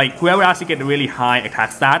type. Like whoever actually get the really high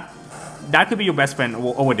attack stat, that could be your best friend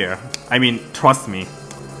over there. I mean, trust me.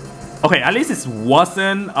 Okay, at least it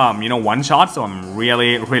wasn't, one shot, so I'm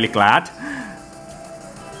really, really glad.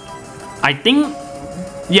 I think,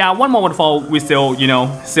 yeah, one more waterfall, we still,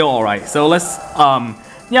 still alright. So let's,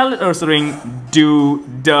 let Ursaring do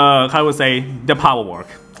the, how would say, the power work.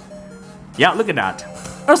 Yeah, look at that.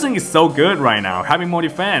 Ursaring is so good right now, having more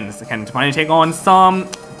defense. Can finally take on some,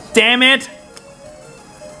 damn it.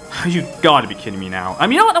 You gotta be kidding me now. I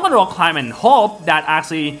mean, I'm gonna rock climb and hope that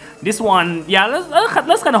actually this one, yeah,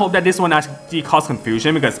 let's kind of hope that this one actually cause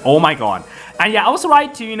confusion because oh my god. And yeah, I was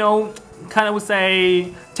right to kind of would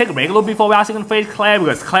say take a break a little before we actually gonna face Claire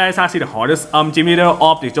because Claire is actually the hardest gym leader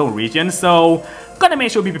of the Johto region, so gotta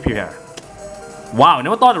make sure we prepare. Wow,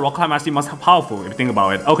 never thought the rock climb actually must be powerful if you think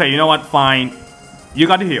about it. Okay, you know what? Fine, you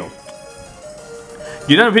got to heal.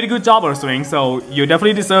 You done a pretty good job, Ursaring, so you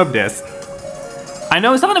definitely deserve this. I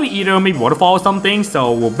know it's not gonna be either maybe waterfall or something,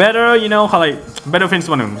 so we'll better, better finish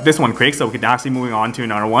this one quick so we can actually moving on to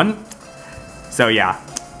another one. So yeah.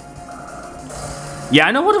 Yeah,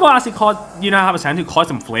 I know waterfall actually caught, have a chance to cause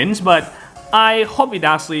some flinch, but I hope it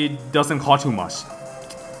actually doesn't cause too much.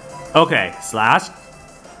 Okay, slash.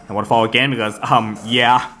 And waterfall again because,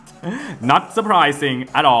 yeah. Not surprising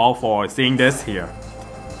at all for seeing this here.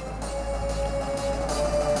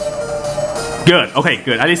 Good, okay,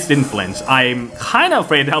 good. At least didn't flinch. I'm kind of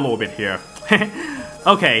afraid a little bit here.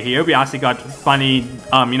 Okay, here we actually got funny,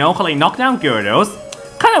 knockdown Gyarados.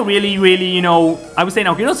 Kind of really, I would say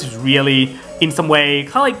now Gyarados is really, in some way,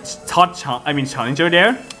 kind of challenger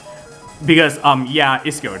there. Because, yeah,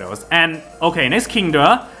 it's Gyarados. And, okay, next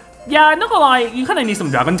Kingdra. Yeah, not gonna lie, you kind of need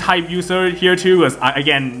some Dragon type user here too. Because,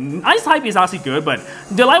 again, Ice type is actually good, but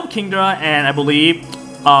the light of Kingdra and I believe,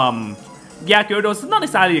 yeah, Gyarados is not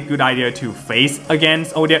necessarily a good idea to face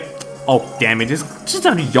against. Oh, there. Oh, damn it. Just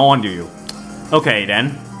have to yawn to you. Okay,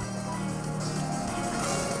 then.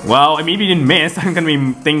 Well, I mean, if you didn't miss, I'm gonna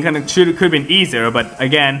be thinking it could have been easier, but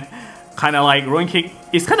again, kind of like Rolling Kick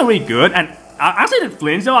is kind of really good. And actually, the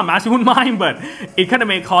flinch though, I'm actually wouldn't mind, but it kind of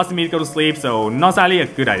may cause me to go to sleep, so not necessarily a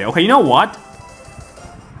good idea. Okay, you know what?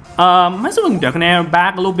 I'm just going to Dragonair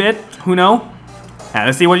back a little bit. Who knows?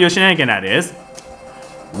 Let's see what your shenanigan that is.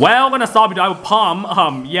 Well, gonna stop with our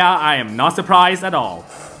palm. Yeah, I am not surprised at all.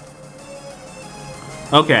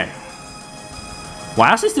 Okay. Well,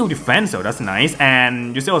 I actually still defend, so that's nice.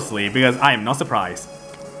 And you're still asleep because I am not surprised.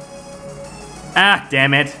 Ah,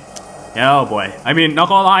 damn it. Oh boy. I mean, not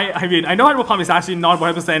gonna lie. I mean, I know our palm is actually not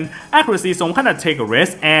 100% accuracy, so I'm kind of take a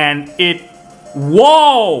risk. And it.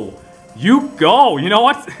 Whoa! You go. You know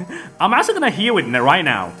what? I'm actually gonna heal it right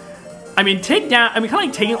now. I mean, take down. I mean, kind of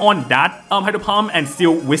like taking on that Hydro Palm and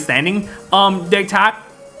still withstanding the attack.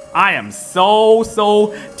 I am so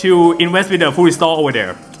to invest with the full restore over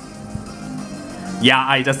there. Yeah,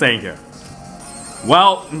 I just saying here.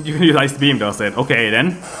 Well, you utilize beam does it. Okay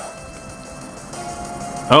then.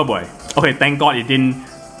 Oh boy. Okay, thank God it didn't.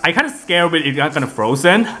 I kind of scared with it got kind of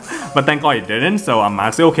frozen, but thank God it didn't, so I'm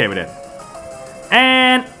actually okay with it.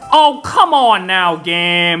 And oh, come on now,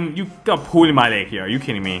 game! You got pulling my leg here. Are you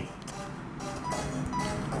kidding me?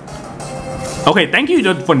 Okay, thank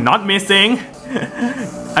you for not missing.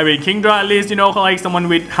 I mean, Kingdra at least, you know, like someone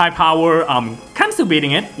with high power, kind of still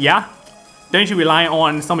beating it, yeah. Don't you rely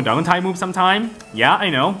on some dragon type moves sometime? Yeah, I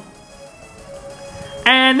know.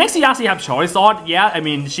 And next we actually have Charizard. Yeah, I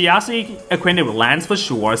mean, she actually acquainted with Lance for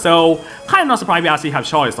sure. So, kind of not surprised we actually have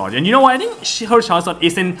Charizard. And you know what, I think her Charizard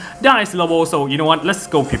isn't the highest level. So, you know what, let's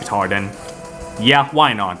go Pipitar then. Yeah,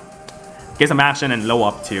 why not? Get some action and low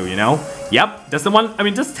up too, you know? Yep, that's the one, I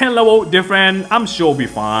mean, just 10 level different. I'm sure we'll be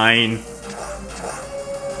fine.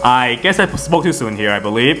 I guess I spoke too soon here, I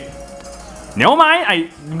believe. Never mind, I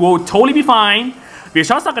will totally be fine. Because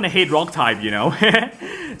Charizard's gonna hate rock type, you know.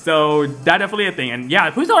 So that's definitely a thing. And yeah,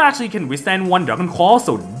 Pipitar actually can withstand one Dragon Claw,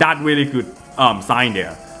 so that really good sign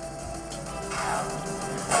there.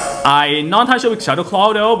 I'm not entirely sure with Shadow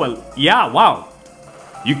Claw though, but yeah, wow.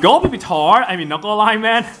 You go Pipitar, I mean, not gonna lie,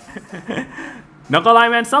 man. Not gonna lie,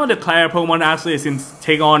 man, some of the Claire Pokemon actually seems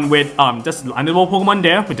take on with just underleveled Pokemon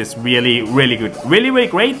there, which is really, really good. Really, really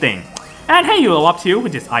great thing. And hey, you level up too,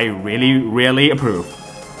 which is I really, really approve.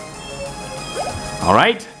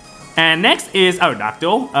 Alright. And next is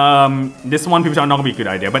Aerodactyl. This one people are not gonna be a good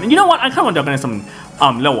idea. But you know what? I kind of want to get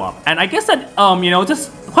some low up. And I guess that you know,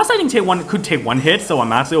 just Quest Lightning could take one hit, so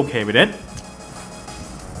I'm actually okay with it.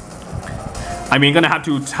 I mean, gonna have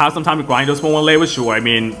to have some time to grind those Pokemon later, sure. I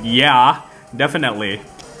mean, yeah, definitely.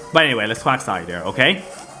 But anyway, let's Quack Side there, okay?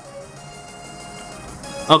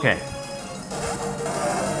 Okay.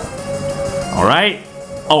 Alright.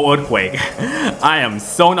 Oh, Earthquake. I am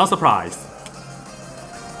so not surprised.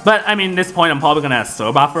 But I mean, at this point, I'm probably gonna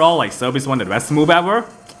Surf after all. Like, Surf is one of the best move ever.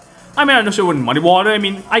 I mean, I'm not sure with Muddy Water. I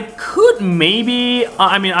mean, I could maybe.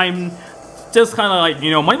 I mean, I'm just kind of like, you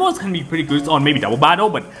know, Muddy Water can be pretty good on maybe double battle.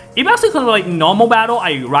 But if actually kind of like normal battle,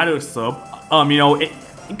 I rather Surf. You know,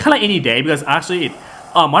 kind of any day because actually it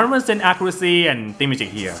 100% accuracy and damage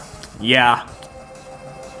here. Yeah.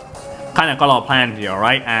 Kind of got a lot of plans here,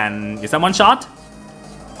 right? And is that one shot?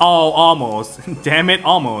 Oh, almost. Damn it,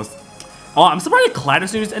 almost. Oh, I'm surprised Claire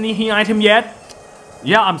doesn't use any healing item yet.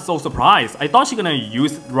 Yeah, I'm so surprised. I thought she's gonna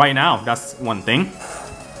use it right now. That's one thing.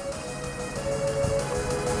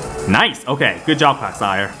 Nice. Okay, good job,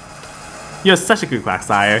 Quagsire. You're such a good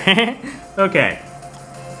Quagsire. Okay,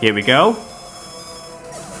 here we go.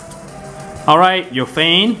 Alright, you're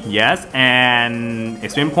Feign. Yes, and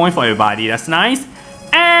experience point for everybody. That's nice.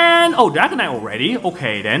 And oh, Dragonite already.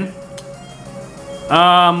 Okay then.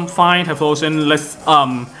 Fine, Typhlosion. Let's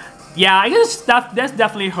yeah, I guess that's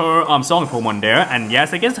definitely her strong Pokemon there. And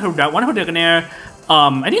yes, I guess one of her Dragonair,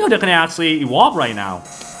 I think her Dragonair actually evolved right now.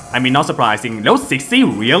 I mean, not surprising. Level 60,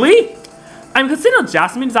 really? I mean, considering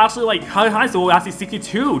Jasmine is actually like high level actually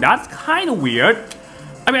 62. That's kind of weird.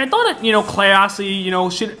 I mean, I thought that, you know, Claire actually, you know,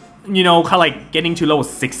 should, you know, kind of like getting to level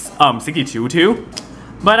 62 too.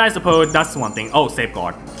 But I suppose that's one thing. Oh,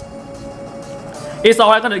 Safeguard. It's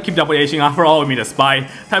alright, gonna keep double aging after all. I mean, the spy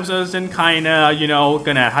type solution kinda, you know,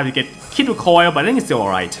 gonna have to get hit with coil, but I think it's still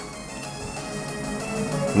alright.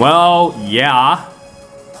 Well, yeah.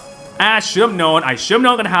 I should have known. I should have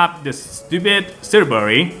known gonna have this stupid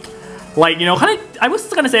Silverberry. Like, you know, I was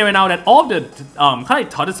gonna say right now that all the kind of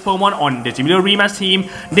toughest Pokemon on the Jimmy Rematch team,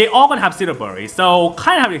 they all gonna have Silverberry. So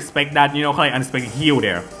kind of have to expect that, you know, kind of unexpected heal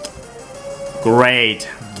there. Great.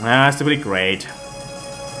 That's really great.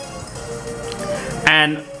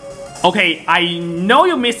 And, okay, I know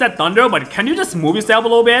you missed that Thunder, but can you just move yourself a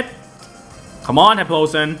little bit? Come on,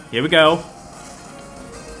 Typhlosion. Here we go.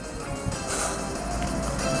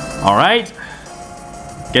 Alright.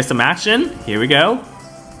 Get some action. Here we go.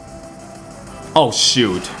 Oh,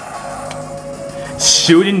 shoot.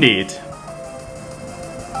 Shoot indeed.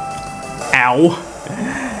 Ow.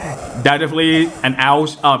 Definitely an ow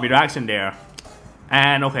reaction there.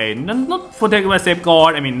 And okay, not for taking a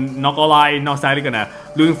Safeguard. I mean, not gonna lie, not sadly gonna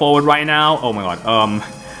looking forward right now. Oh my god.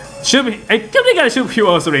 Should be. I kept thinking I should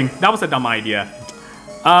pure Ring. That was a dumb idea.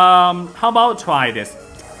 How about try this?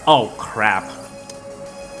 Oh crap.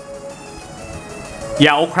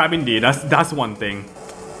 Yeah, oh crap indeed. That's one thing.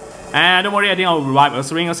 And don't worry, I think I'll revive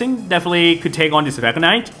Ring. I think definitely could take on this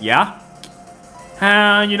Dragonite. Yeah.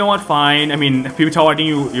 And you know what? Fine. I mean, people I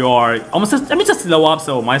think you're almost. Let me just slow up,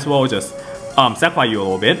 so might as well just. Sacrifice you a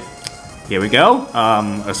little bit. Here we go.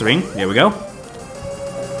 Ring. Here we go.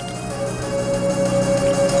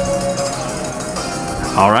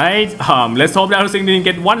 Alright. Let's hope that Ring didn't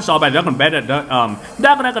get one shot by Dragon better. That's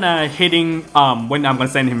not gonna hitting when I'm gonna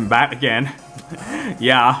send him back again.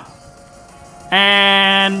 Yeah.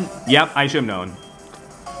 And yep, I should have known.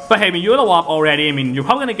 But hey, I mean, you're level up already. I mean, you're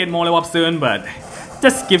probably gonna get more level up soon, but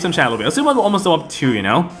just give some chance a little bit. Let's see what almost level up 2, you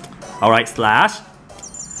know? Alright, slash.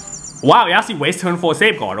 Wow, you actually waste turn for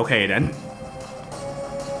safeguard. Okay, then.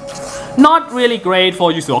 Not really great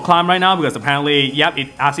for use rock climb right now because apparently, yep, it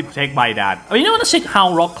actually protect by that. Oh, you know what? Let's check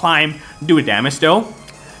how rock climb do with damage though.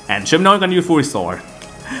 And should know you're gonna use full restore.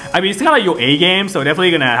 I mean, it's kind of like your A game, so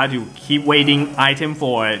definitely gonna have to keep waiting item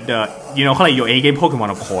for the, you know, kind of like your A game Pokemon,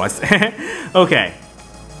 of course. Okay.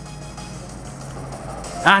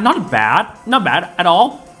 Not bad at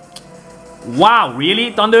all. Wow,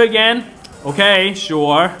 really? Thunder again? Okay,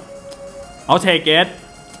 sure. I'll take it.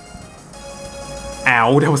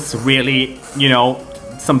 Ow, that was really, you know,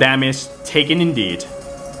 some damage taken indeed.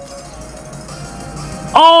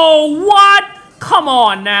 Oh, what? Come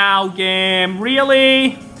on now, game.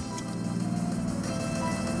 Really?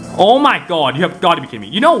 Oh my god, you have got to be kidding me.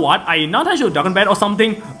 You know what? I'm not actually a Dragon Bed or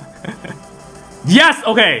something. Yes,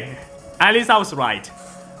 okay. At least I was right.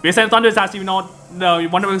 Because Thunder is actually not the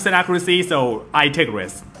 100% accuracy, so I take a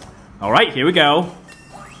risk. Alright, here we go.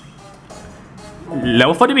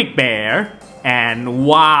 Level for the big bear. And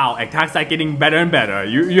wow, attacks are getting better and better.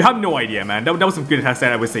 You have no idea, man. That was some good attacks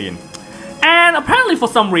that I've seen. And apparently for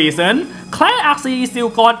some reason, Claire actually still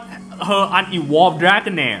got her unevolved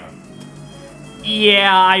Dragonair.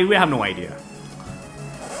 Yeah, I really have no idea.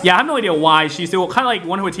 Yeah, I have no idea why she's still kind of like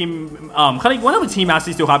one of her team,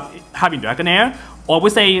 actually still having Dragonair. Or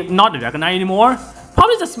we say not the Dragonair anymore.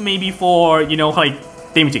 Probably just maybe for, you know, like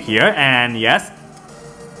damage here. And yes.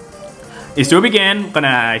 It still begin,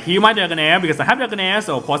 gonna heal my Dragonair because I have Dragonair,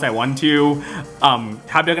 so of course I want to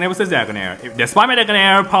have Dragonair versus Dragonair. If despite my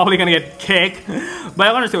Dragonair, probably gonna get kicked, but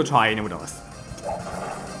I'm gonna still try nevertheless.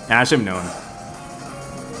 And I should have known.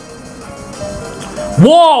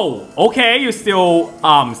 Whoa! Okay, you're still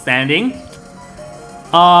standing.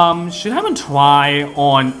 Should I even try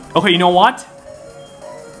on? Okay, you know what?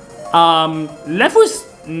 Left was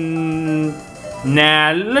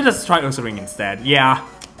nah. Let's just try Ursaring instead. Yeah.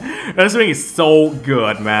 Ursaring is so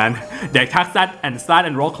good, man. The attack stat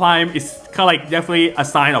and rock climb is kind of like definitely a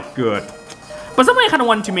sign of good. But something I kind of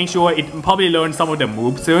want to make sure it probably learn some of the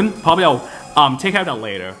moves soon. Probably I'll take care of that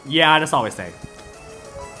later. Yeah, that's all I say.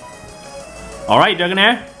 Alright,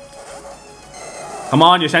 Dragonair. Come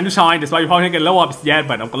on, your chance to shine. Despite you probably didn't get low ups yet,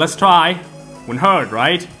 but let's try. Wouldn't hurt,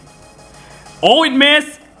 right? Oh, it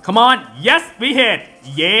missed! Come on, yes, we hit!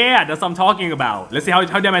 Yeah, that's what I'm talking about. Let's see how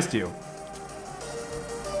damage do.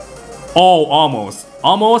 Oh, almost.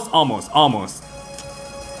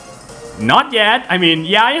 Not yet. I mean,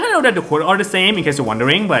 yeah, I know that the quotes are the same in case you're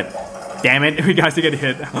wondering, but damn it, we guys get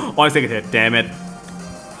hit. Always get hit, damn it.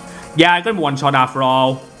 Yeah, I got one shot after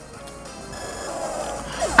all.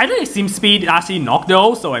 I think Sim Speed actually knocked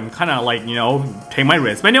though, so I'm kind of like, you know, take my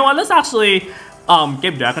risk. But you know what, let's actually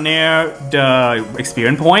give Dragonair the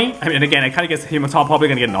experience point. I mean, again, I kind of guess him on top probably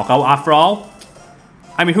gonna get knocked out after all.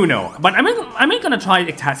 I mean, who knows? But I'm gonna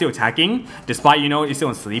try still attacking, despite, you know, it's still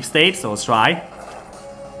in sleep state, so let's try.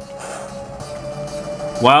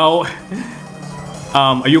 Well,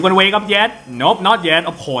 are you gonna wake up yet? Nope, not yet.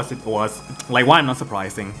 Of course it was. Like, why? I'm not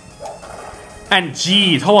surprising. And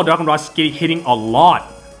geez, how about Dragon Rush hitting a lot?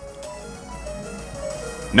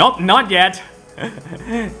 Nope, not yet.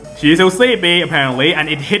 She's still sleepy, apparently, and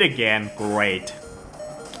it hit again. Great.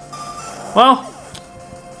 Well,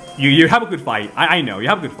 you have a good fight. I know, you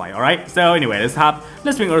have a good fight, alright? So anyway, let's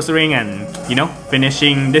bring Ursaring and, you know,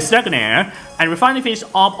 finishing this Dragonair. And we finally finished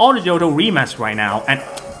off all the Johto rematch right now, and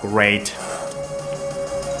great.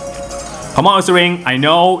 Come on, Ursaring, I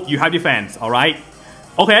know you have defense, alright?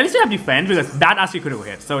 Okay, at least you have defense because that actually could have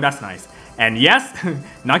hit, so that's nice. And yes,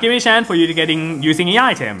 not giving a chance for you to using an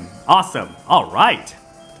item. Awesome. Alright.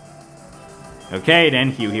 Okay, then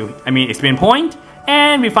experience point.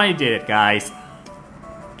 And we finally did it, guys.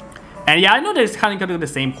 And yeah, I know that it's kind of got the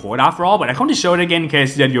same code after all, but I want to show it again in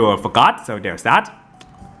case that you forgot. So there's that.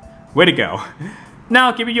 Way to go.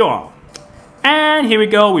 Now give it your all. And here we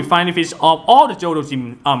go. We finally finished off all the Johto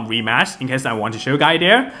gym rematch. In case I want to show you guys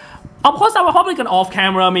there. Of course, I will probably go off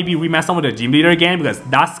camera, maybe rematch some of the gym leader again because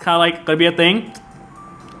that's kind of like gonna be a thing.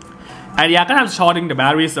 And yeah, I'm gonna have charging the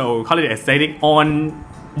battery, so kind of the aesthetic on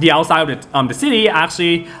the outside of the city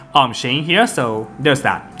actually showing here. So there's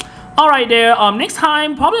that. Alright there, next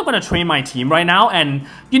time, probably I'm gonna train my team right now, and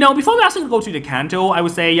you know, before we actually go to the Kanto, I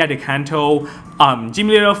would say, yeah, the Kanto gym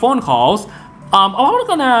leader phone calls. I'm probably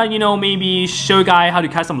gonna, you know, maybe show you guys how to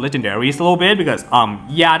catch some legendaries a little bit because,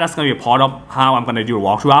 yeah, that's gonna be a part of how I'm gonna do a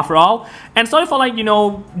walkthrough after all. And sorry for, like, you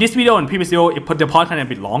know, this video and previous video, it put the part kind of a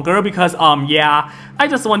bit longer because, yeah, I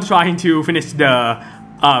just want to try to finish the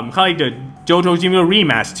kind of like the Johto Junior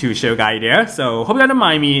rematch to show guy there. So hope you don't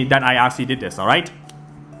mind me that I actually did this, alright?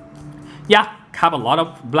 Yeah, have a lot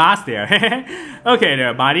of blast there. Okay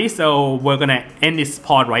there, buddy. So we're gonna end this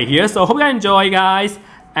part right here. So hope you guys enjoy, guys.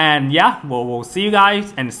 And yeah, we'll see you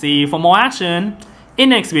guys and see for more action in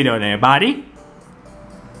next video there, buddy.